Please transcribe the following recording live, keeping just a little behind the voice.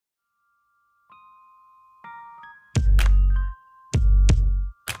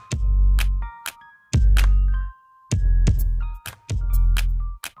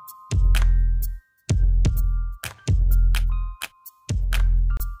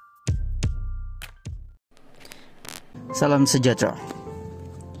Salam sejahtera.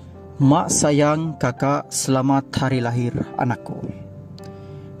 Mak sayang kakak, selamat hari lahir anakku.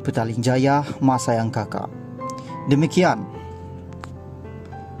 Petaling Jaya, mak sayang kakak. Demikian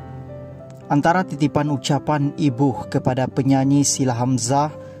antara titipan ucapan ibu kepada penyanyi Shila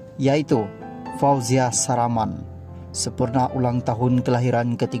Hamzah, yaitu Fauzia Saraman, sempurna ulang tahun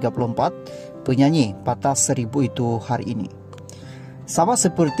kelahiran ke-34 penyanyi patah 1000 itu hari ini. Sama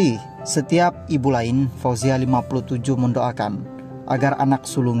seperti setiap ibu lain, Fauzia 57 mendoakan agar anak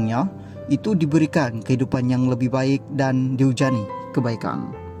sulungnya itu diberikan kehidupan yang lebih baik dan dihujani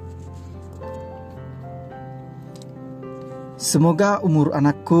kebaikan. Semoga umur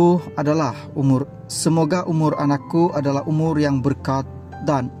anakku adalah umur yang berkat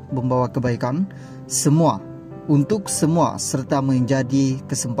dan membawa kebaikan semua untuk semua, serta menjadi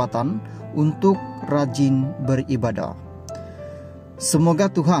kesempatan untuk rajin beribadah. Semoga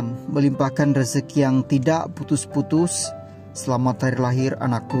Tuhan melimpahkan rezeki yang tidak putus-putus. Selamat hari lahir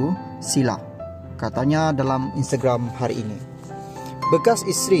anakku, Shila, katanya dalam Instagram hari ini. Bekas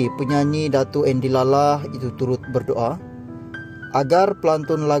istri penyanyi Datuk Endi Lala itu turut berdoa agar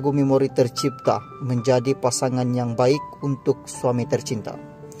pelantun lagu Memori tercipta menjadi pasangan yang baik untuk suami tercinta.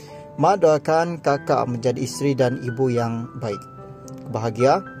 Mak doakan kakak menjadi istri dan ibu yang baik,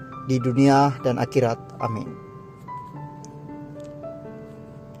 bahagia di dunia dan akhirat. Amin.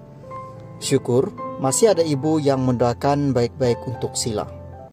 Syukur masih ada ibu yang mendoakan baik-baik untuk Shila.